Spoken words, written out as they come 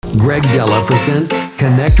Greg Dela presents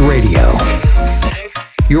CONNCT Radio,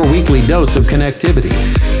 your weekly dose of connectivity.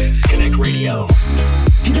 CONNCT Radio.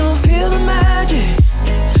 If you don't feel the magic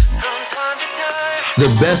from time to time. The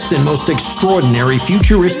best and most extraordinary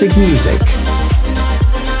futuristic music.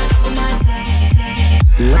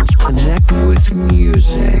 Let's connect with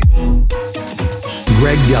music.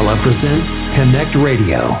 Greg Dela presents CONNCT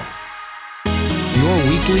Radio, your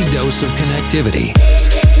weekly dose of connectivity.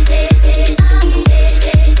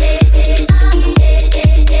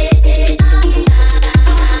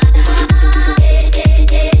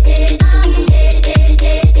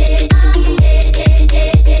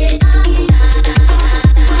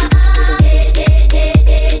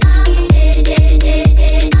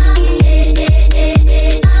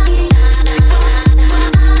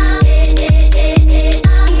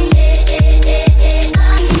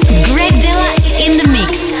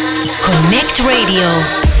 Radio.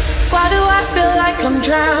 Why do I feel like I'm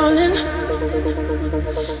drowning?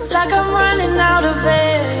 Like I'm running out of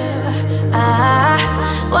air.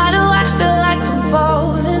 Why do I feel like I'm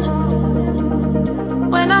falling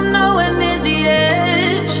when I'm nowhere near the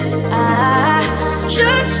edge?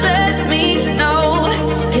 Just let me know.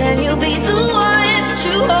 Can you be the one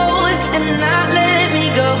to hold and not let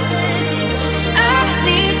me go? I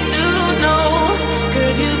need to know.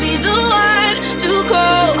 Could you be the one to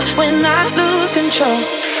call when I lose control?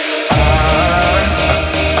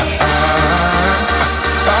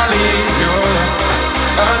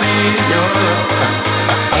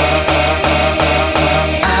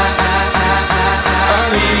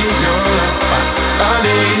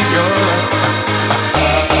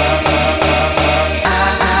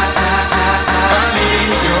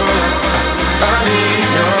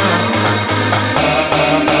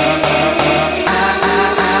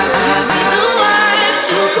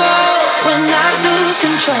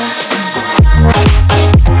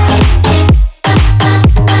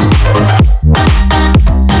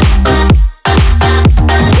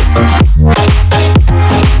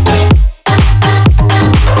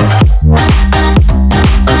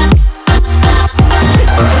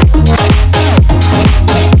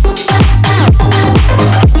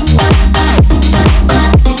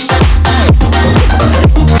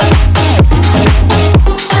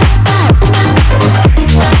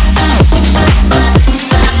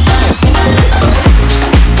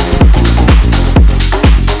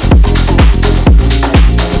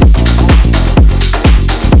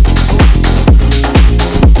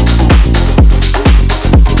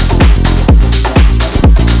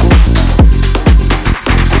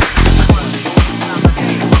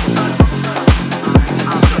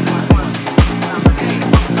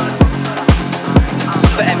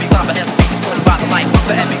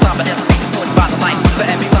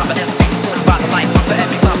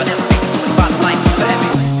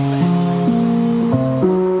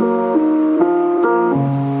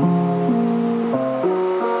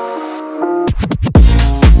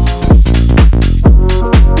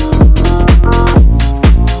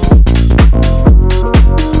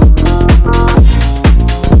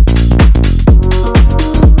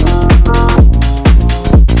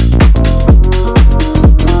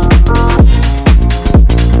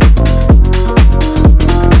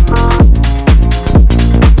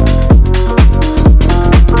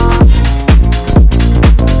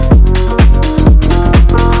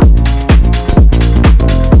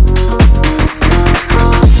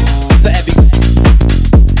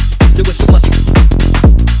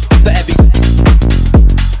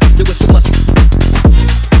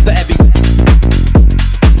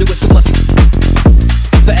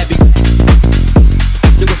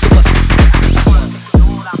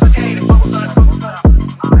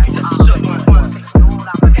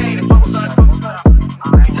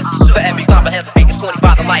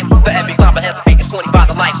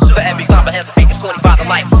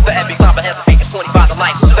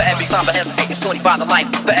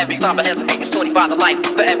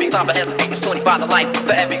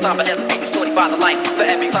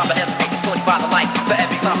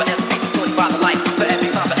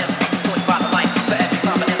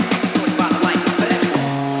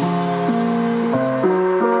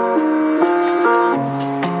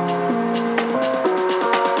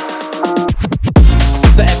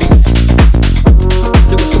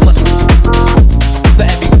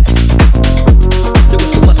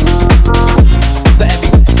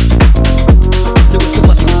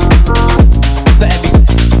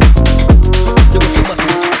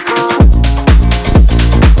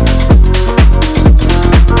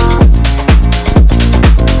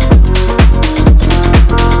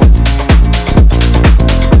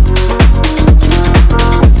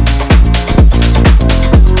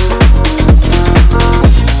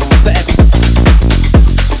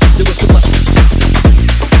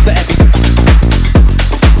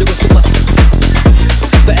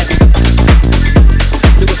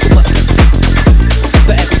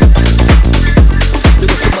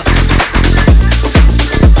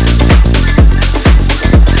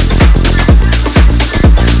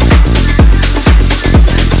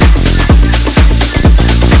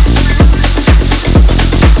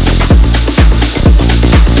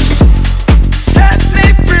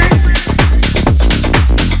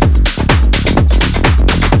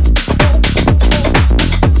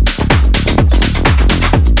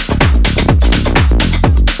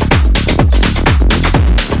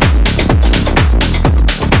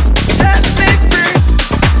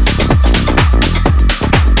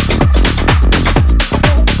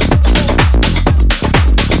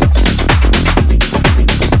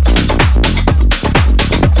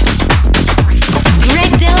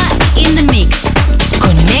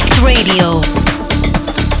 Radio.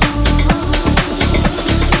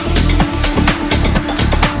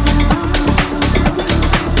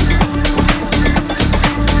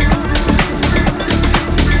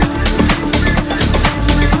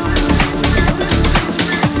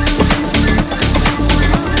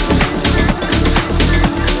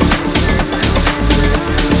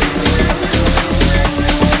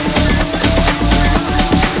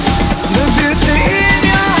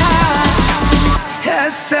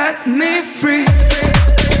 Set me free.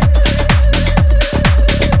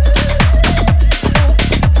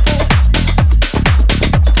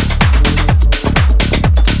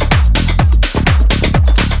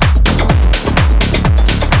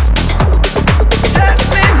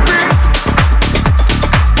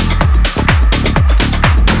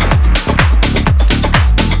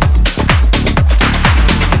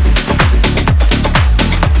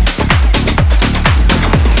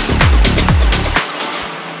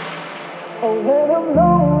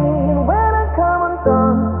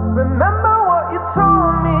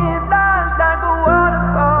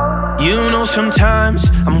 Sometimes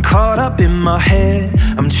I'm caught up in my head.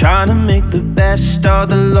 I'm trying to make the best of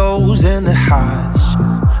the lows and the highs.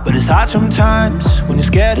 But it's hard sometimes when you're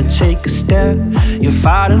scared to take a step. You're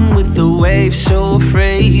fighting with the waves, so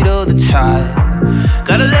afraid of the tide.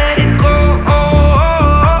 Gotta let it go,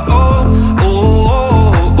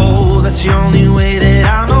 that's the only way that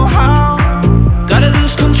I know how. Gotta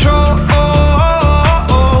lose control, no,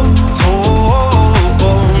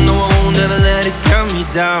 I won't ever let it cut me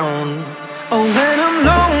down. Oh, when I'm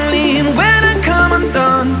lonely and when I come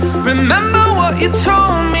undone, remember what you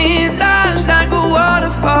told me, life's like a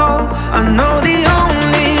waterfall. I know the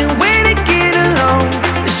only way to get along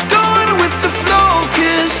is going with the flow,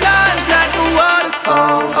 'cause life's like a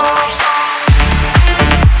waterfall.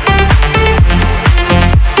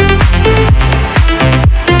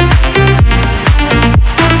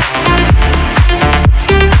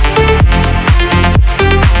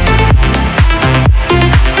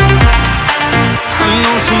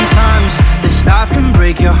 Sometimes this life can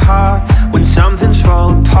break your heart. When something's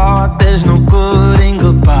fall apart, there's no good in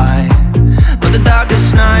goodbye. But the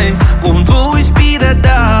darkest night won't always be that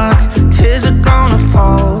dark. Tears are gonna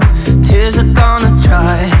fall, tears are gonna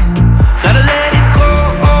dry. Gotta let it go,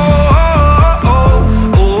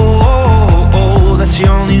 that's the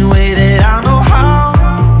only way that I know how.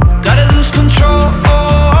 Gotta lose control, no,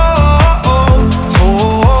 I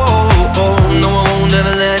won't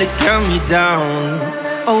ever let it cut me down.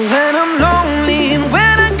 Oh, when I'm lonely and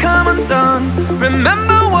when I come undone,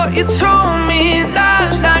 remember what you told me,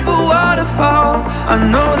 life's like a waterfall. I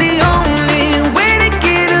know the only way to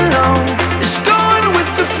get along is going with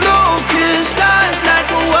the flow, 'cause life's like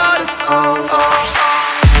a waterfall.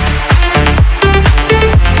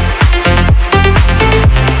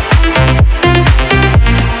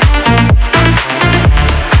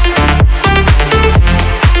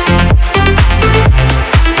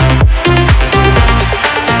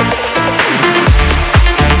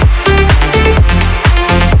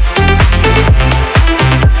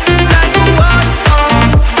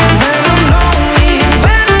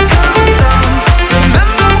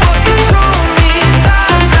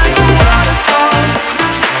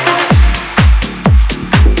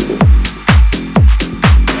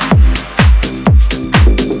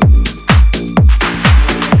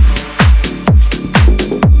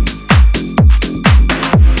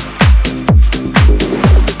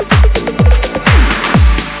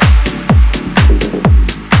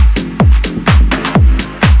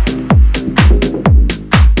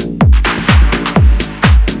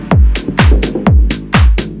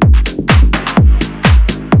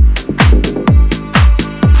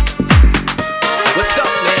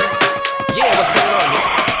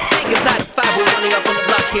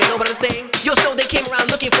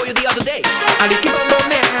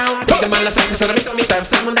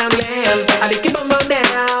 Someone down the lane, I like it bum bum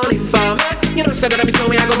down. Inform you know, said that I be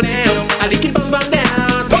slowing, I go down. I like it bum bum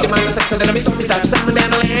down. Take the man the sex, so that I be slowing, start someone down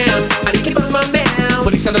the lane. I like it bum bum down.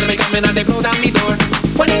 Police under me coming and they blow down me door.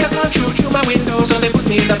 When they come through my window, so they put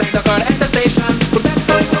me in the back of the car at the station. From that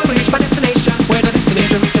point on, we reach my destination. Where the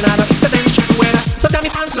destination reaching out of its attention. Where the look down me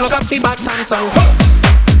pants, look up me back, Samsung.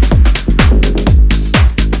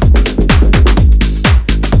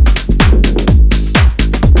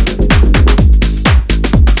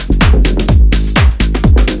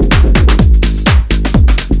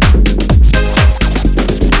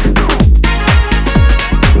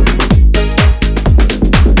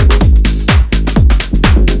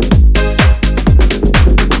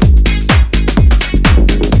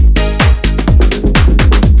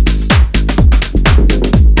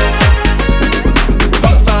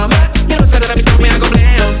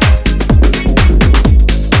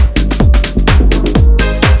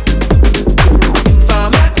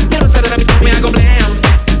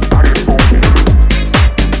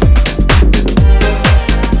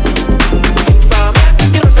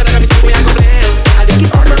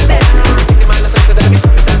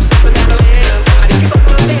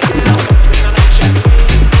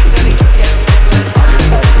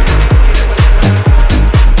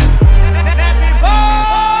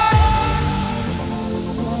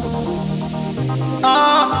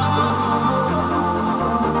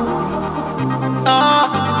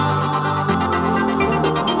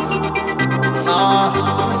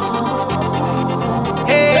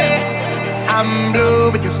 I'm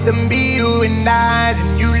blue, but used to be you and I.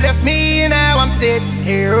 Then you left me and now I'm sitting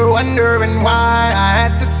here wondering why I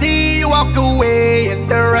had to see you walk away. Is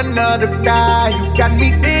there another guy? You got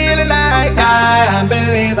me feeling like I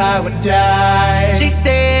believe I would die. She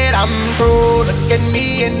said I'm through, look at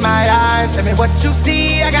me in my eyes. Tell me what you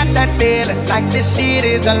see, I got that feeling like this shit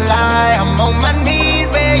is a lie. I'm on my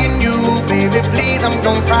knees begging you, baby please, I'm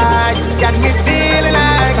gon' cry. You got me feeling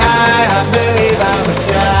like I believe I would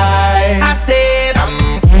die. I said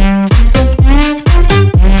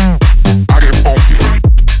I get funky.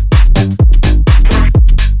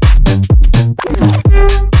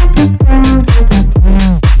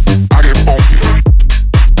 I get funky.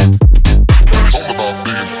 It's all about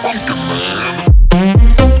being funky, man.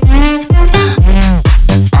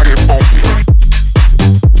 I get funky.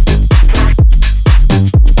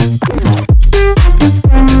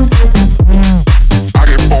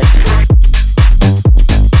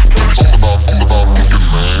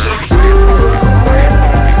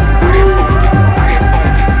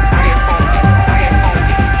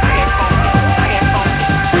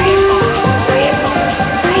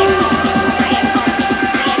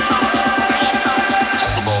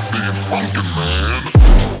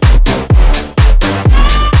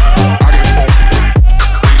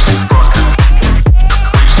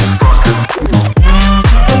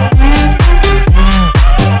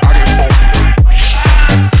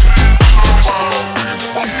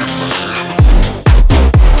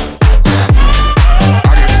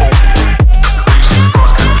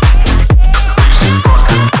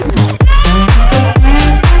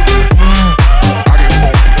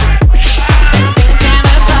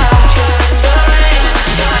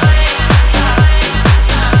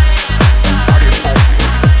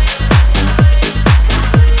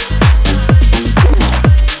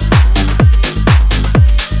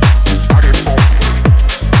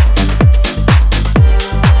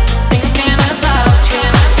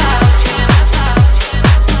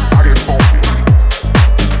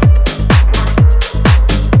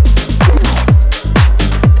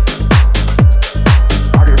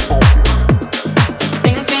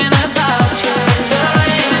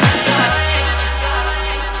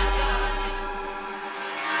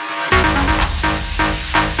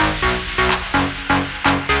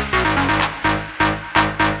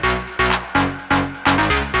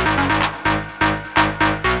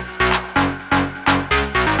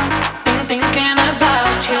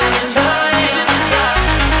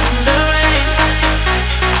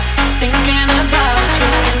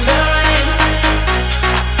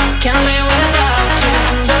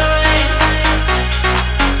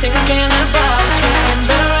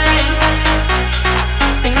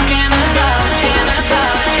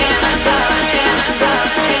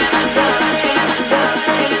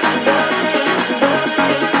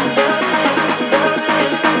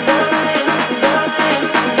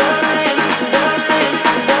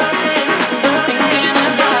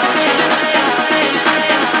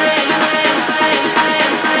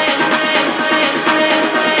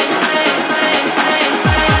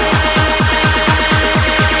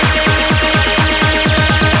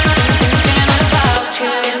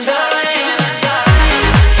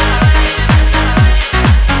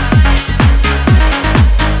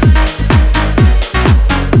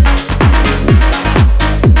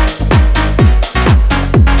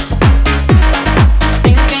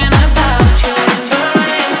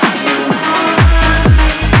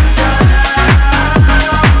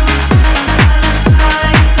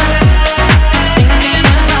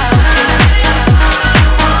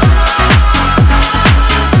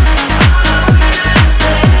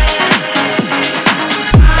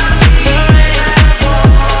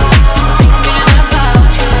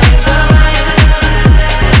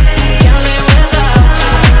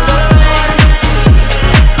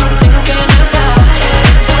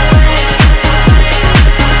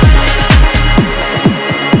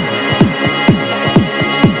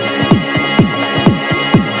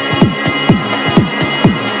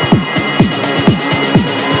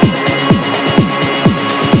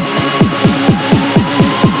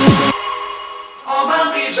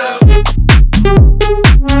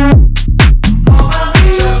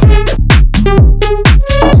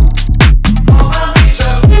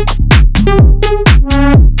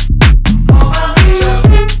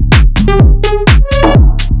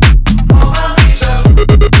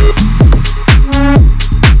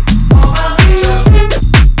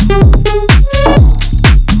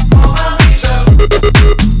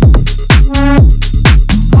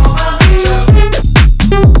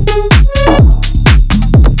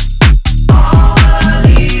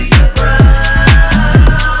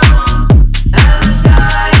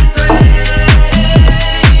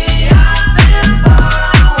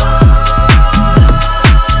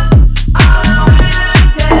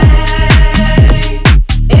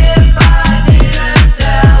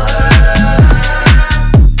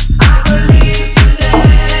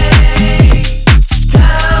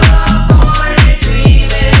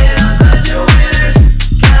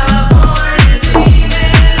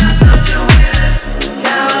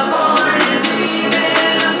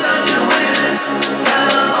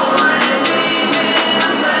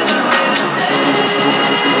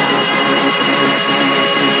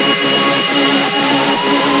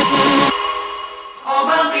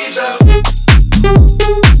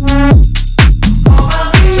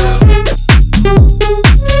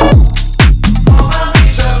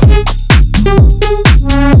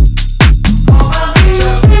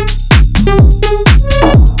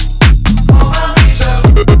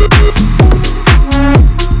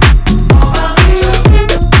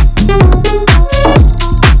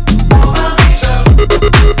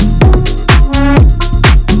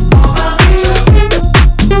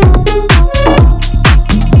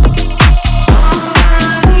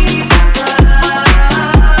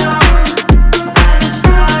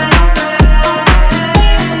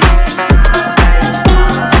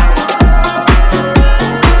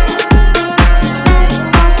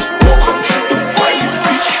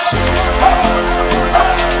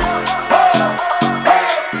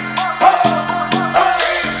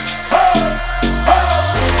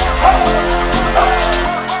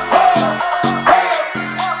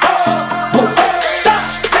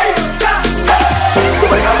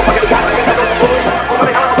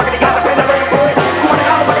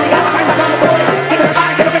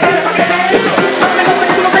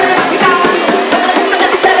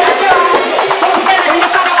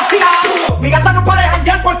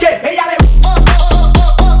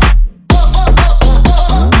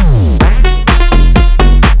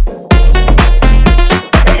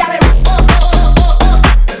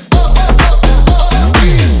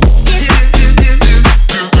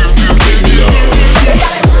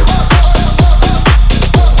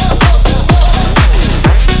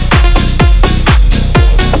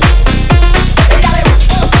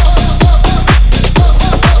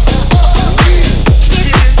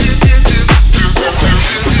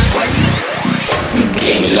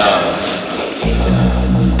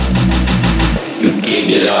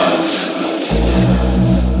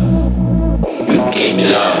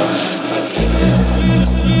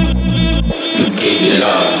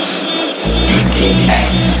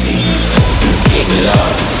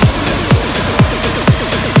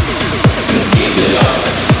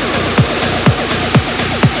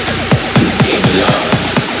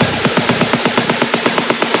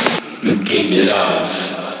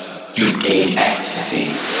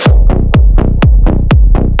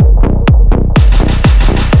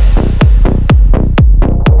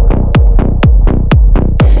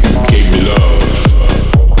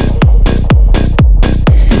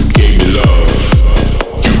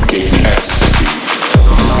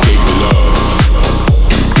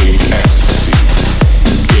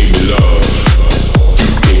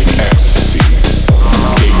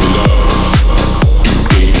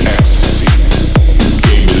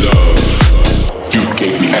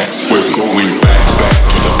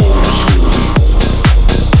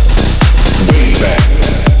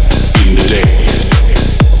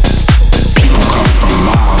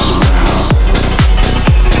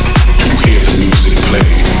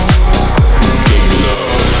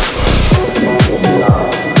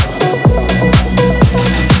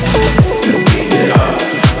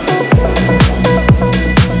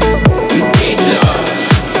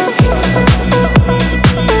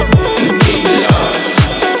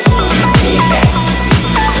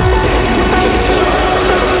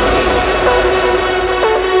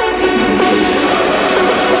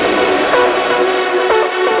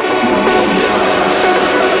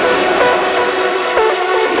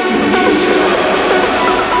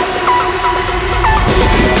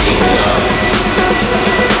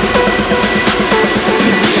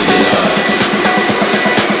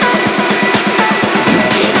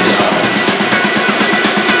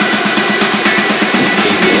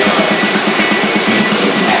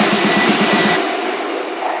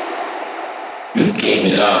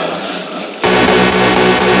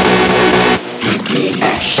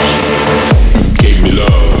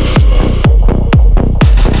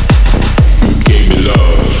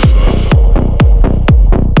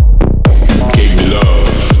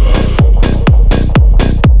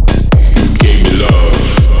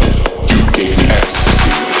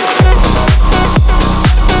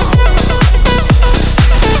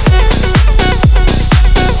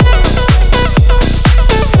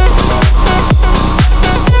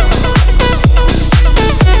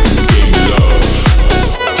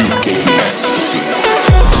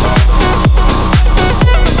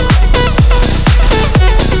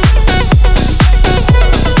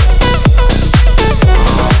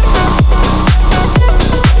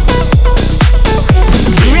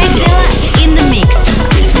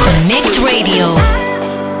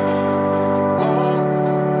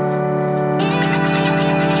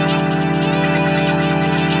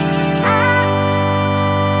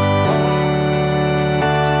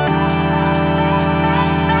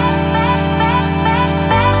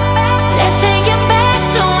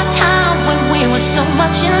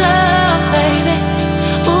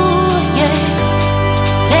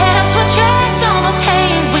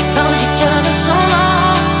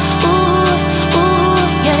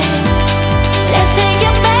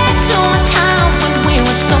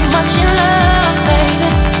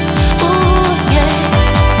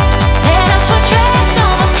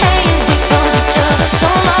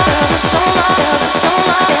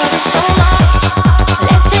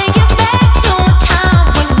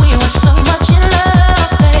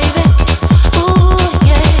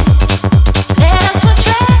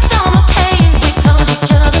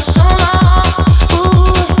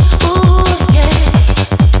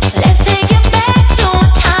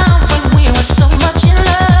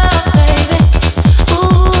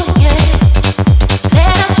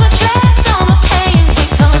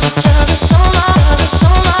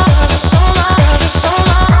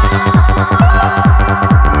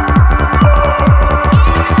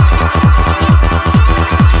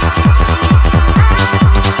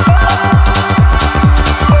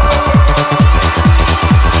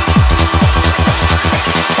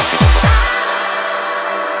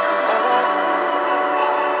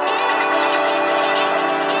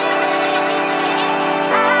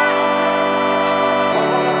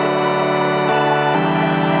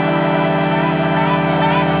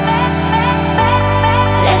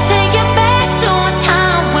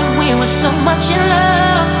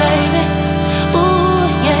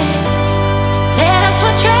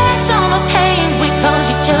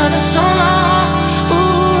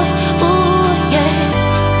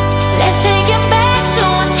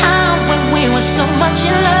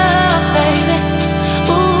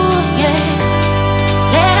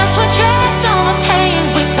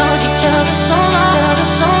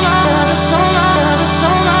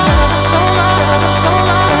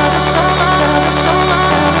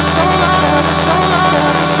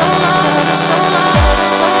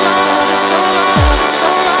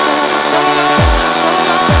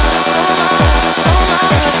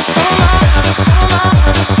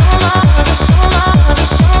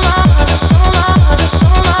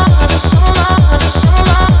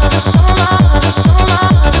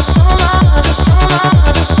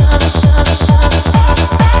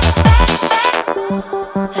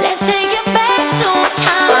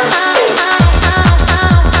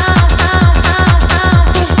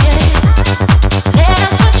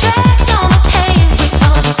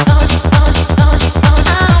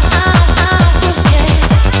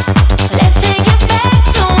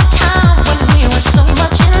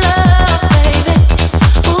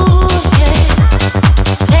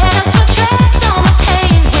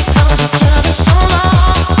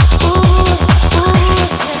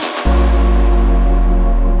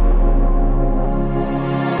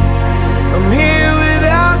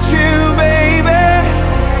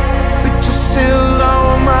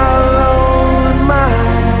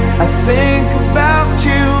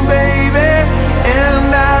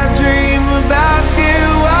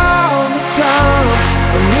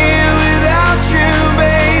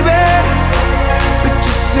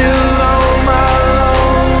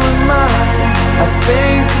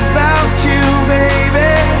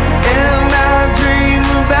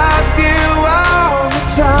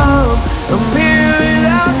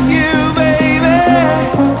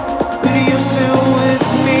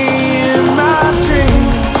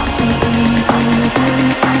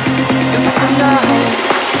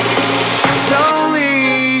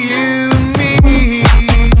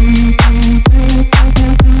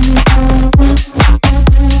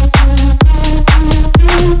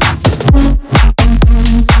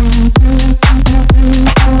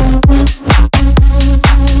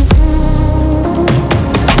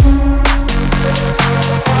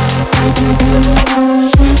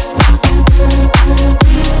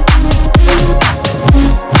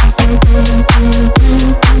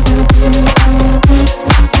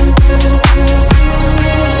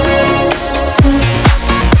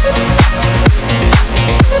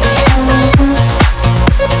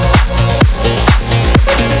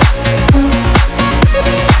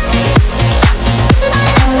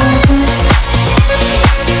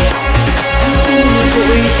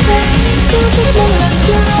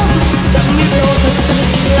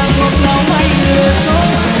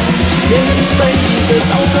 baby,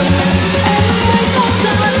 dẫu gần em thấy không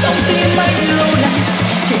gian trong tim anh lâu nay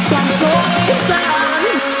chỉ toàn dối gian.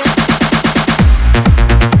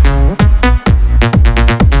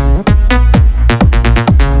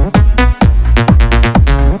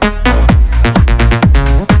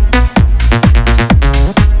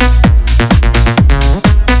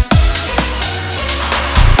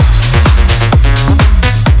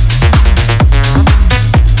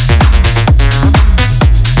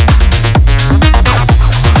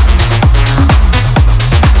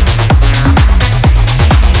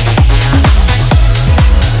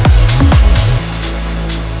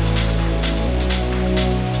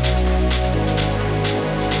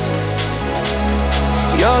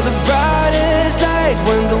 You're the brightest light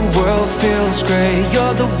when the world feels gray.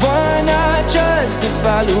 You're the one I trust if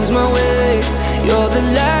I lose my way. You're the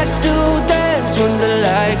last to dance when the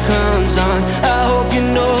light comes on. I hope you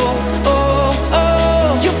know, oh,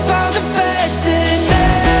 oh, you found the best in me.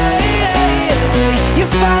 You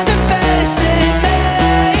found the best in me.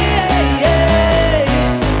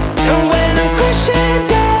 And when I'm crashing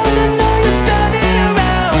down, I know you turn it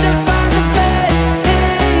around and find the best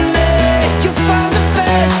in me. You found the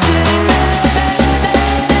best in me.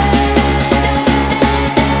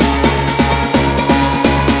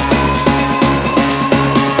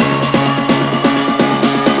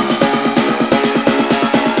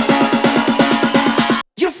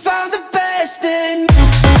 You found the best in me.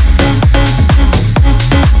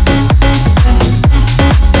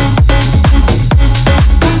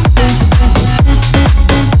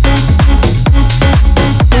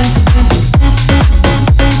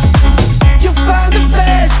 You found the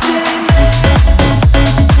best in me.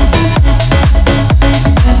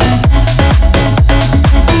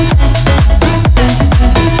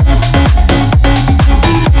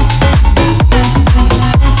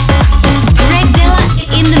 Greg Dela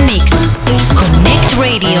in the mix. Connect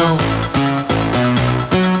Radio.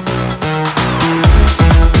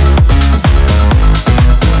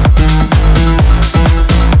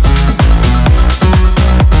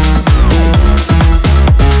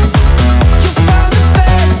 You found the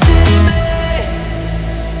best in me.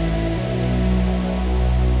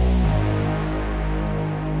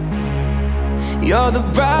 You're the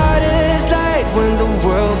brightest light when the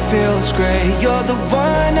world feels gray. You're the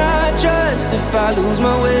one I trust if I lose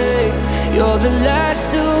my way. You're the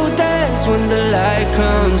last to dance when the light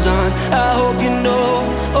comes on. I hope you know,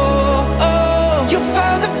 oh, oh, you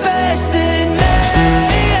found the best in me.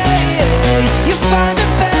 You found the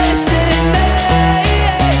best in me.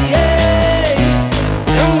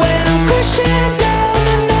 And when I'm crashing down,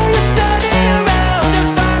 I know you turn it around and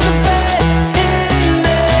find the best in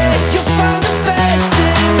me. You found the best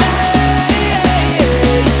in me.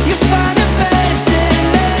 You found the best in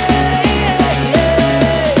me.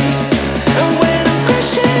 And when I'm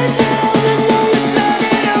crashing down, I know you turn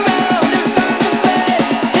it around and find the best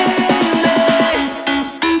in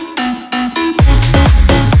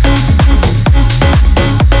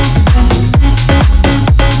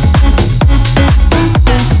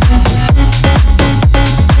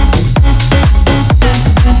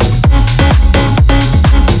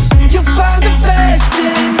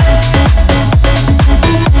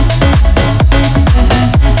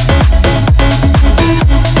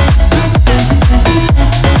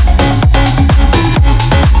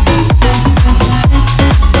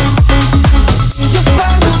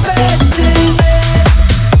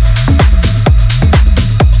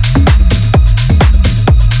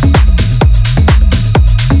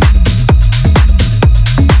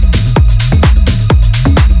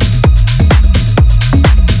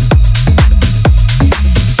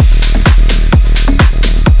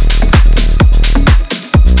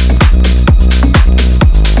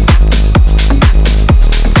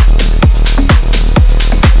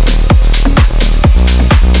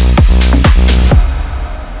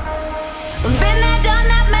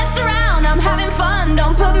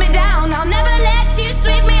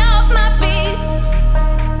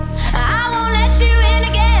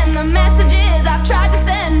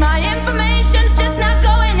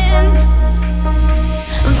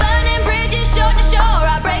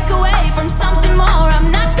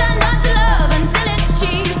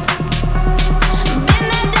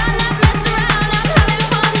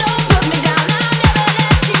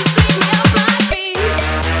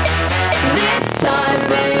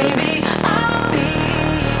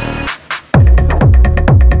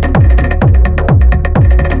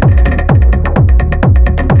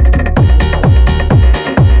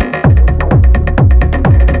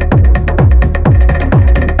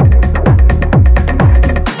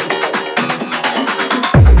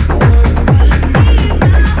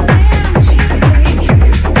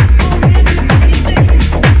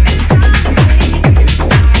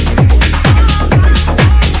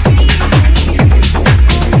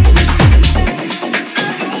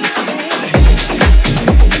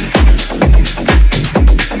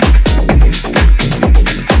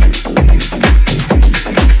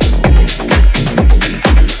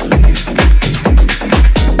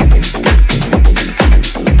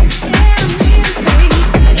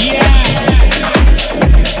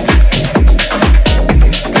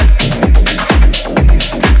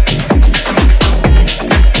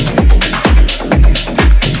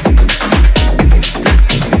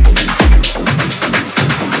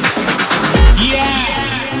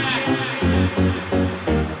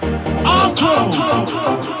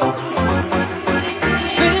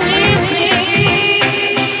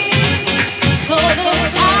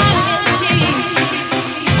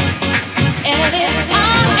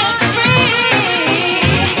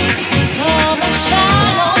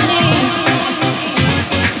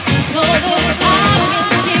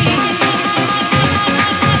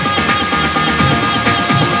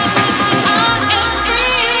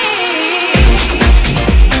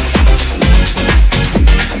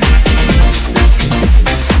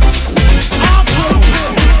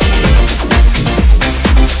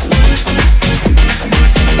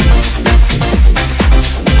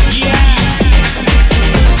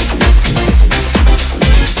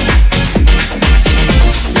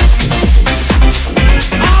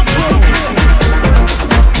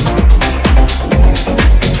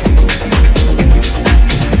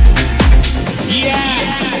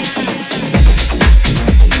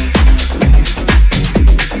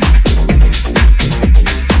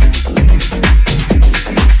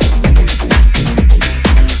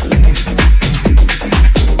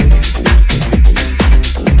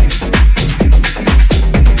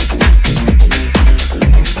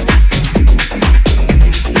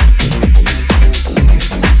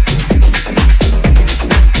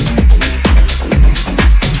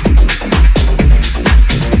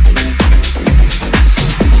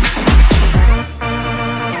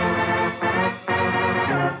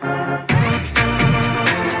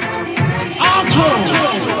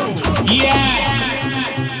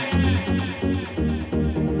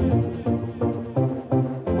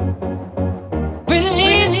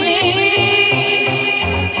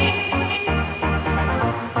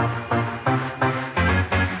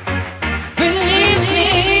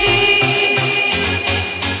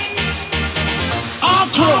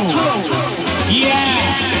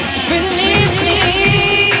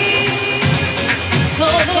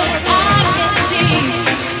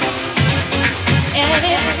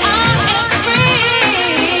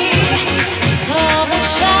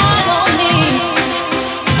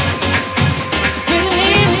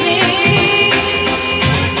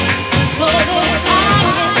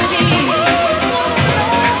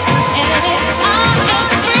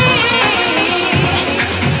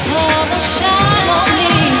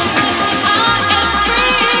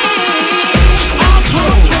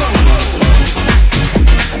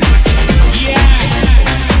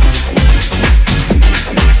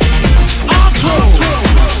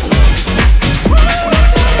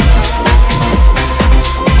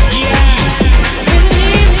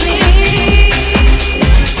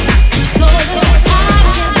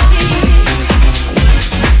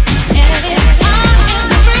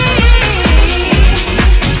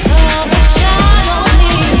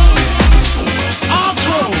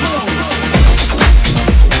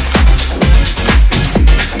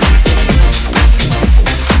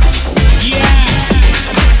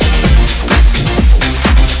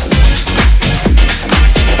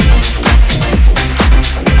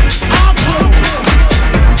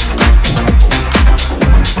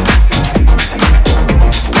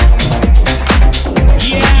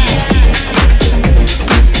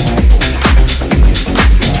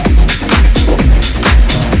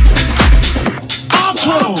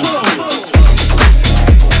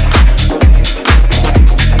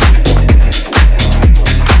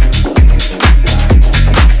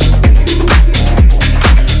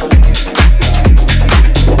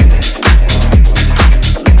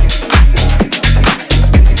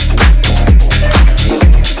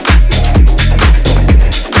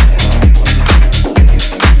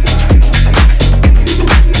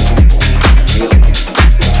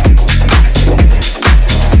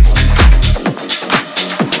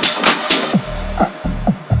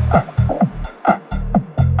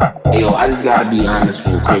Hey, yo, I just gotta be honest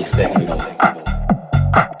for a quick second though.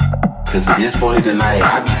 Cause at this point of the night,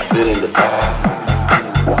 I be feeling the vibe.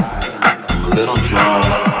 I'm a little drunk.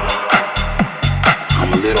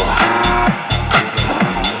 I'm a little high.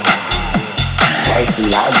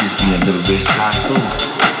 Personally, I just be a little bit shy too.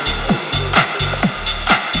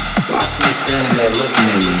 I see you standing there looking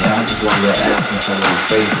at me, and I just wanted to ask you for a little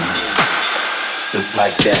favor. Just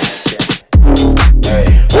like that. Hey.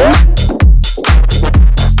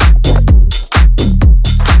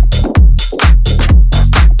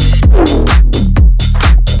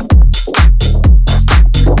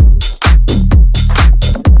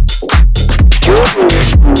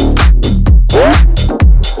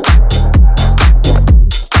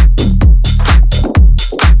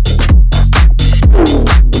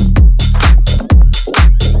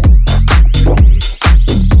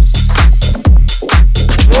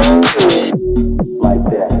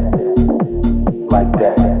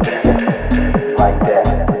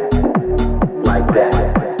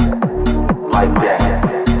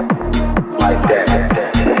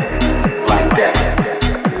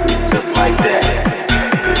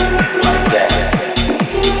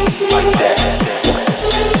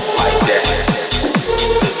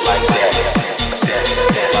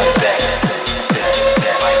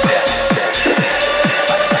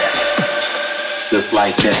 Just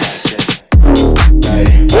like that. Hey.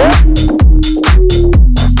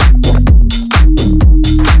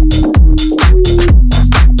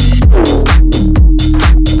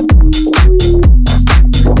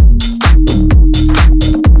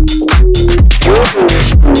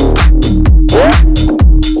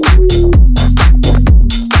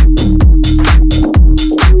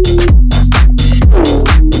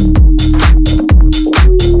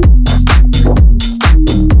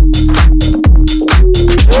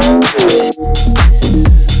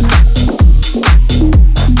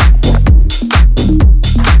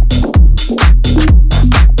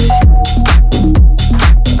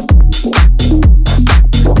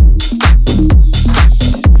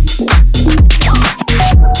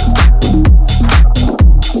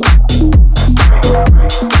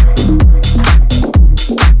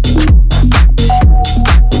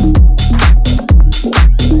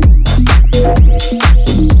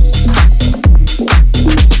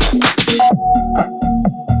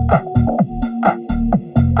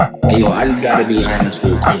 Gotta be honest for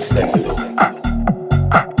a quick second though.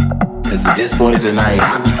 Cause at this point of the night,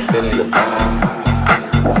 I be feeling the vibe.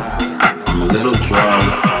 I'm a little drunk.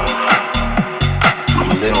 I'm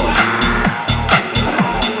a little high.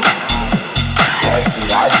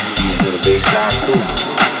 Actually, I just be a little bit shy too.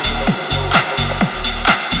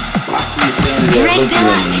 I see you standing there looking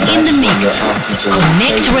at me. In the mix.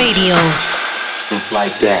 Connect Radio. Just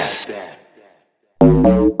like that.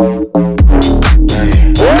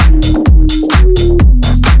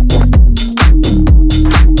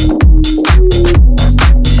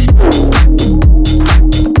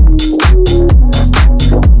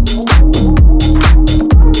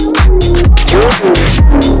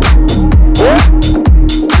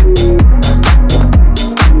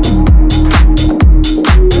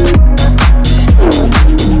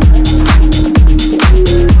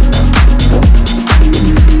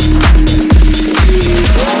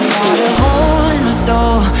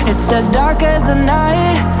 As dark as the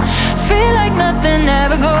night, feel like nothing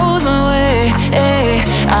ever goes my way.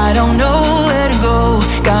 I don't know where to go,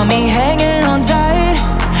 got me hanging on tight.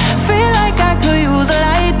 Feel like I could use a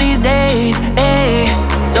light these days.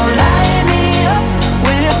 So light me up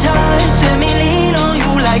with your touch, let me lean on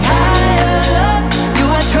you like higher love. You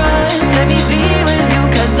I trust, let me be with you,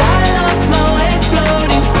 cause I lost my way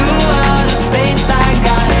floating through outer space. I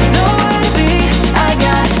got nowhere to be, I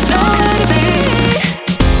got nowhere to be.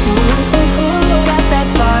 Got that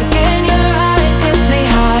spark in your eyes, gets me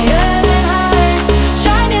higher than high,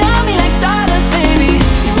 shining on me like stardust, baby.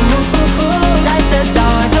 Like the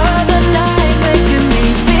dark of the night, making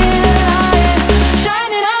me feel alive,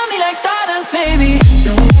 shining on me like stardust, baby.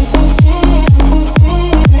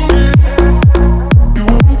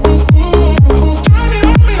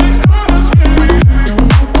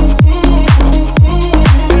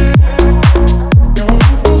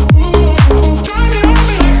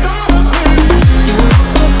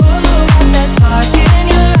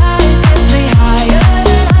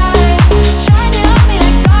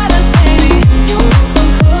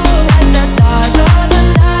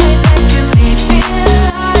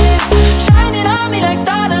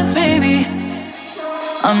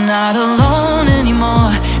 I'm not alone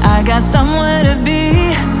anymore, I got somewhere to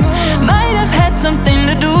be. Might have had something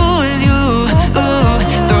to do with you. Ooh,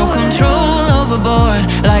 throw control overboard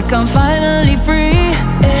like I'm finally free.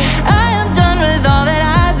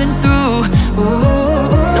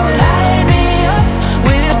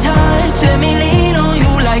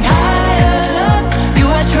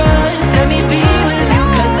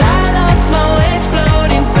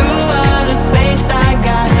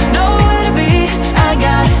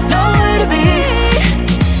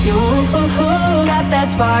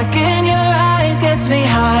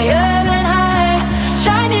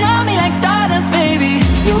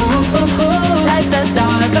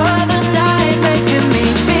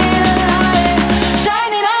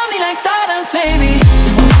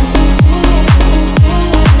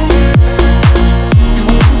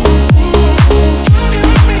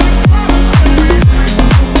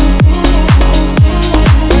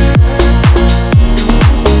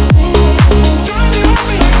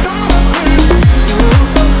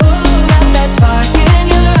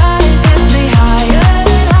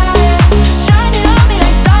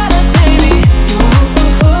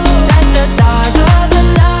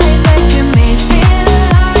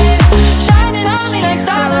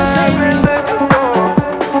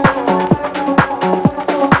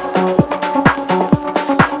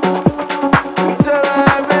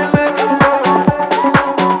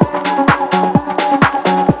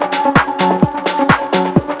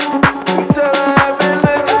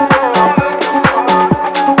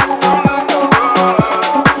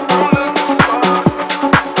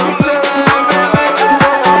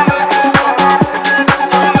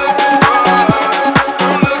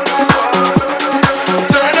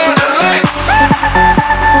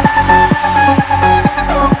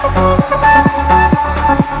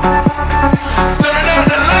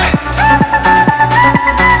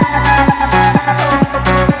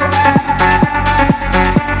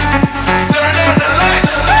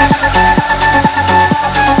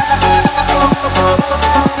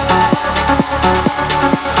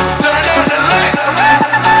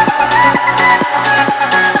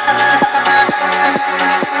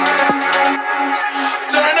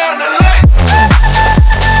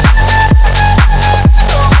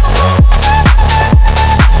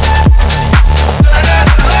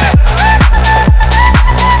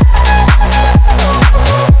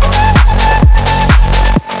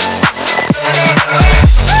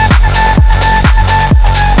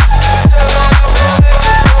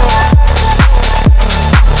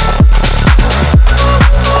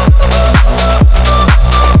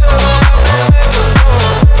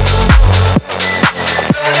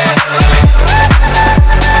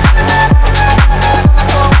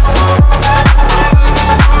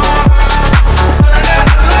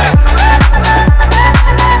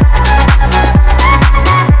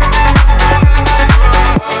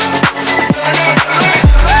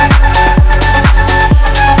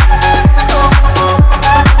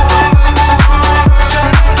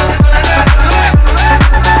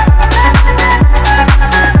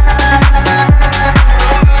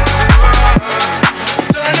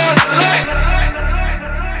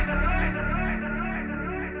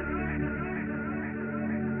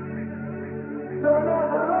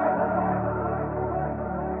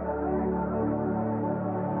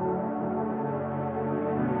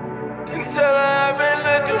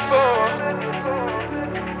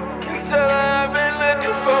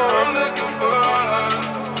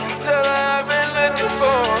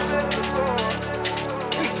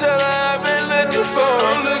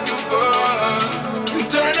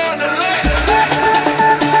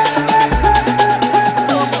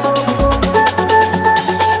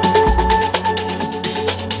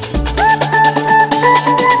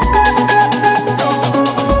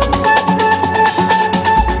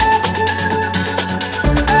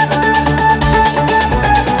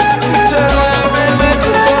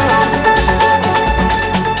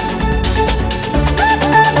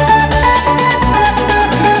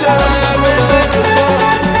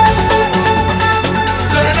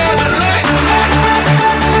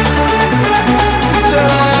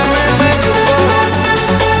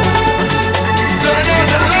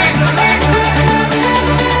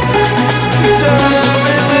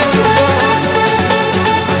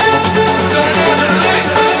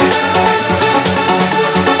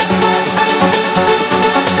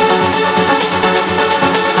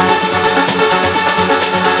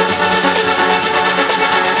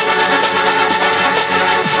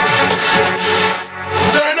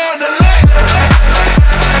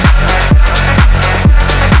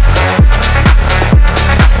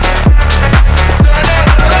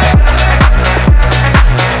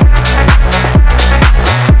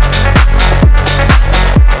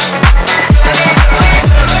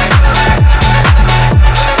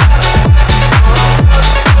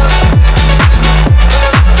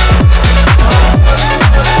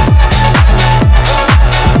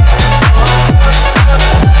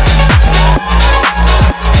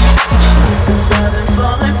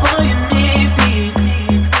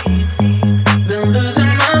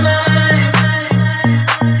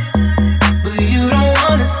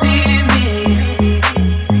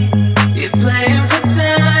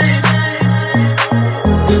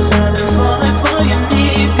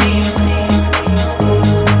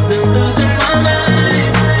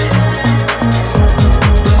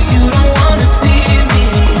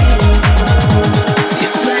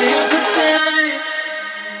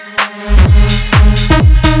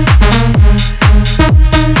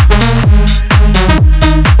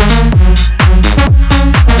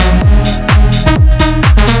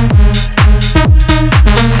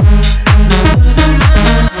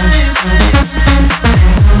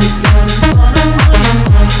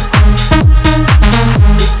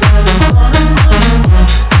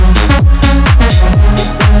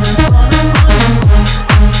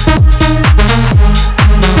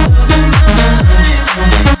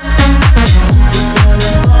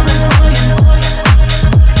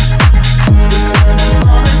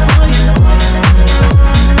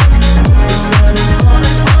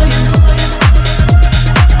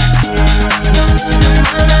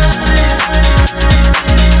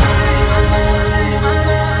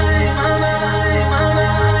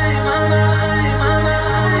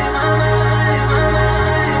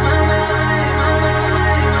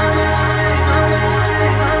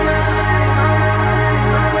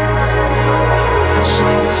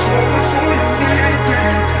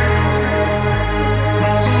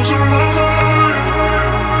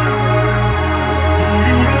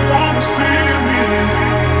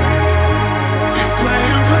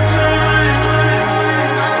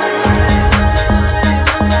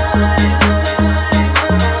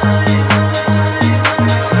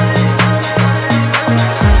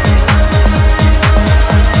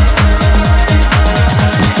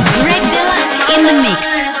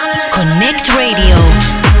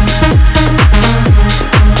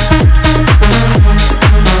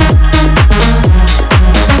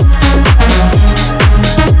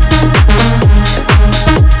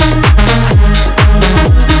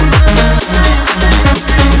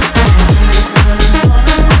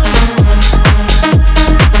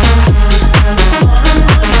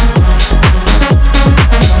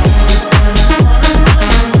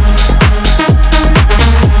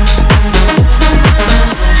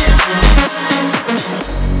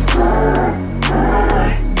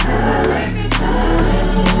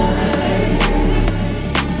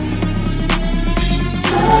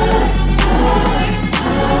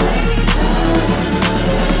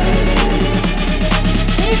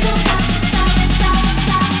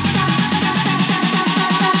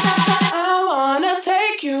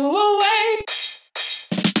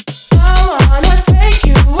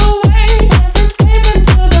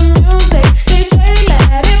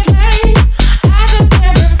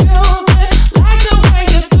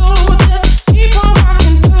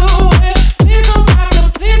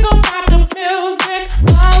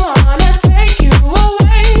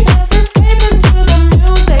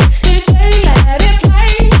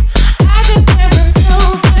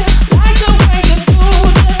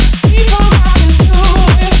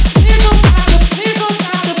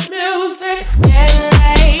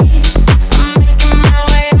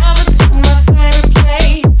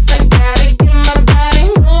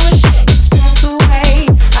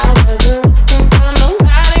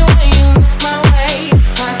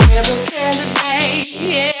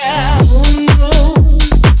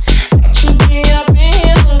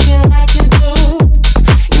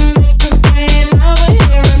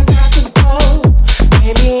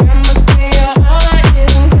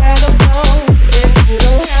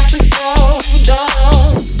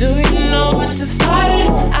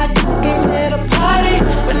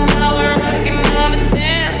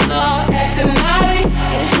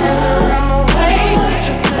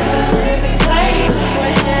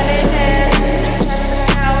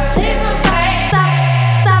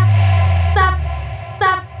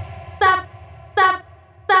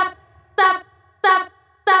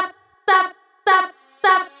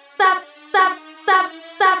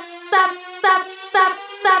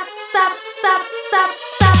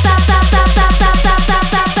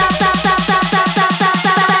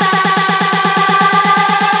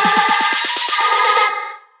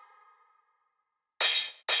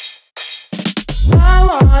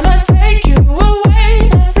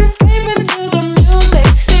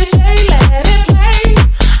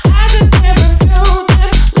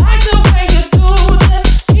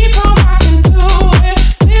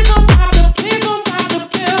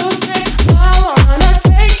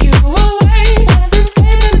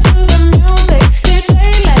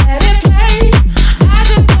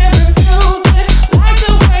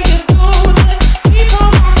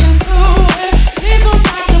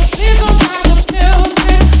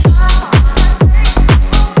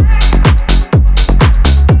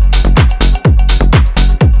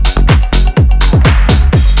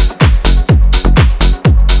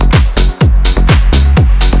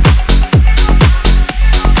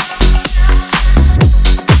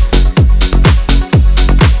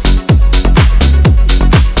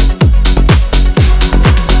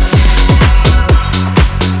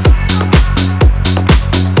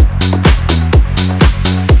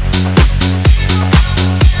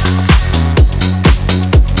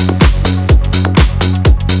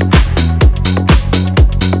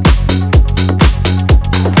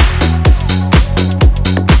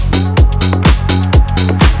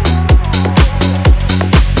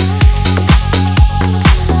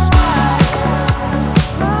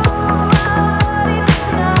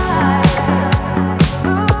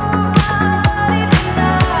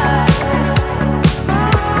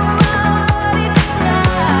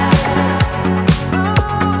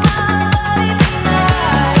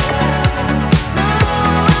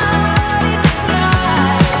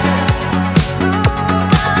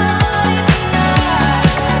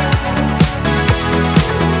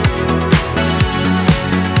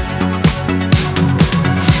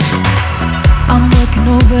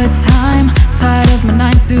 overtime, tired of my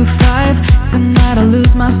 9 to 5. Tonight I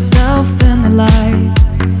lose myself in the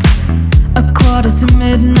lights. A quarter to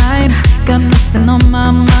midnight, got nothing on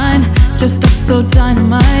my mind. Dressed up so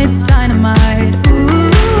dynamite, dynamite. Ooh,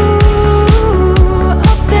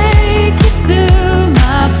 I'll take you to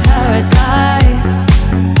my paradise.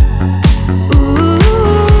 Ooh,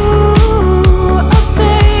 I'll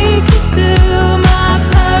take you to my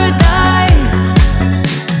paradise.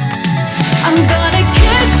 I'm gonna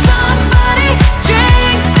kiss somebody,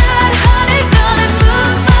 drink that honey, gonna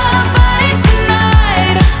move my body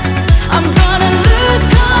tonight. I'm gonna lose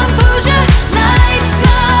composure, night's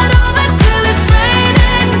not over till it's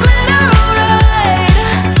raining glitter, alright.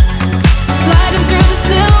 Sliding through the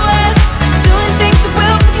silhouettes, doing things that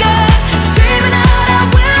we'll forget, screaming out I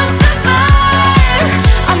will survive.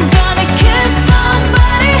 I'm gonna kiss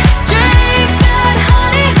somebody, drink that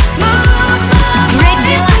honey, move my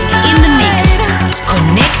body tonight. In the mix.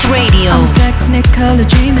 Connect Radio. I'm technically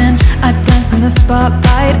dreaming, I dance in the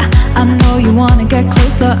spotlight. I know you wanna get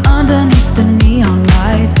closer underneath the neon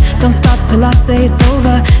lights. Don't stop till I say it's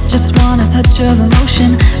over, just want a touch of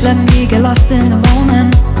emotion. Let me get lost in the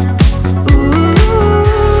moment. Ooh,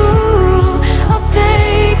 I'll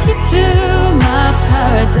take you to my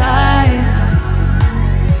paradise.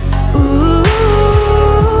 Ooh,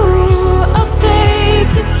 I'll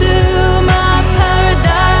take you to my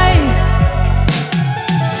paradise.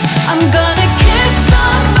 I'm gonna kiss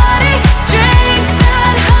somebody, drink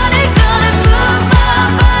that honey, gonna move my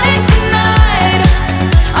body tonight.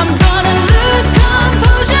 I'm gonna lose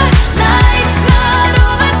composure, night's not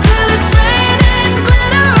over till it's raining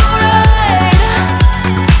glitter, alright.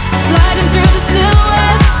 Sliding through the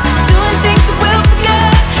silhouettes, doing things that we'll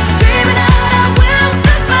forget, screaming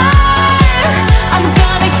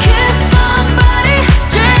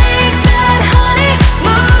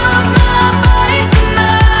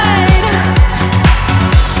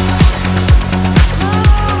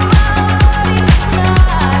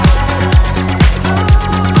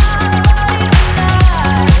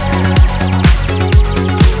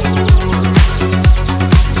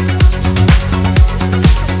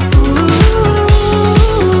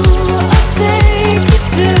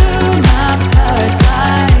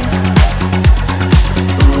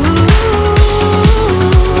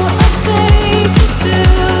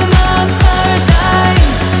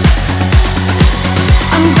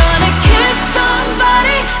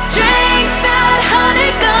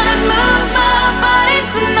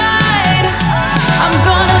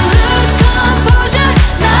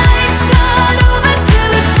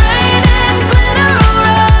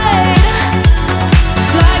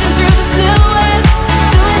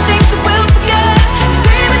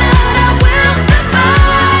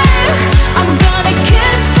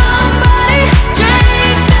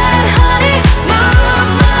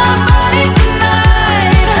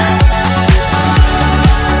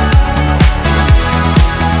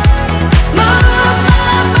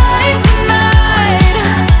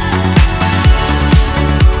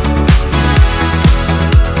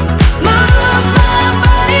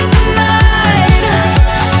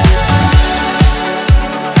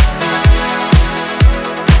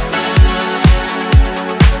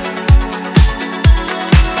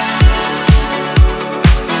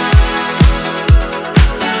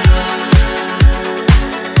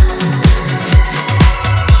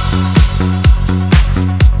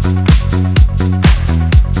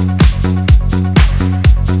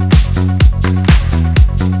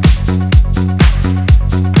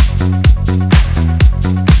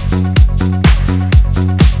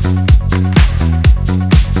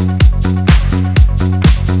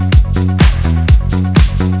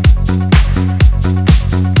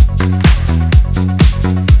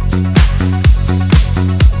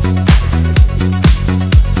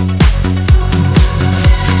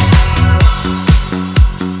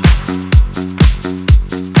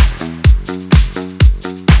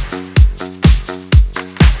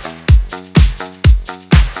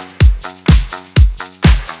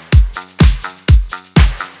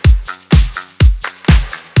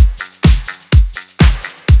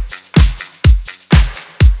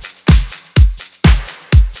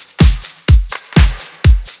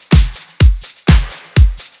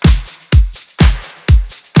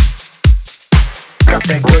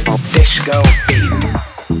that good disco beat.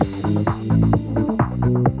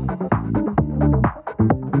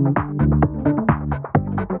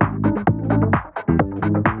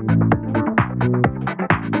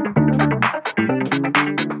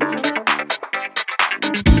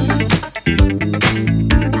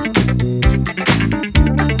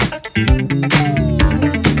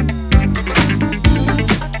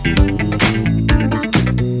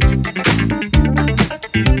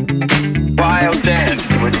 Wild dance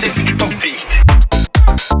to a disco beat.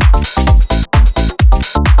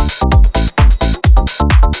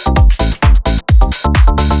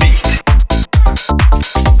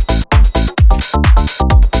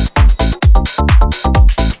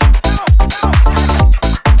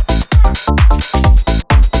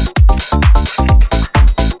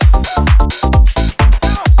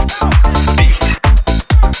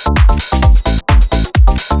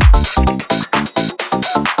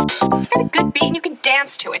 Good beat and you can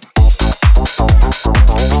dance to it.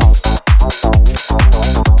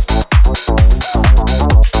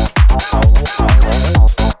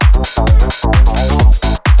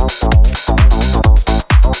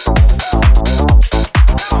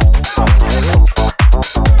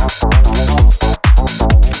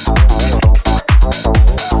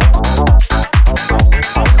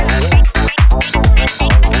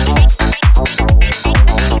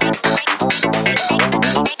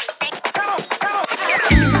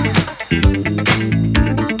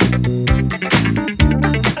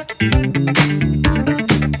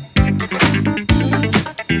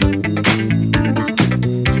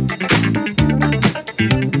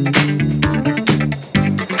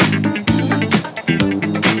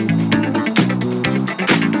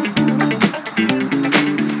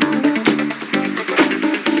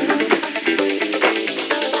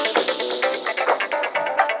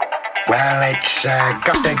 Well, it's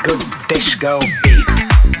got that good disco beat.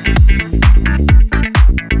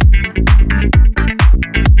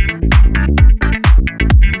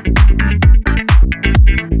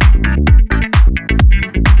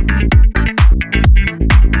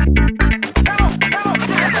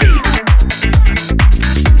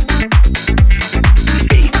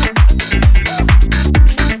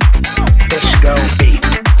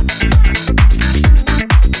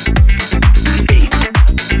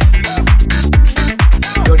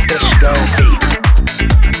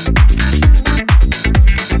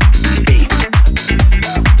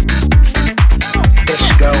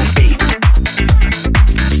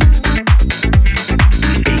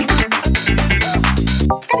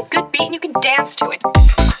 It's got a good beat and you can dance to it.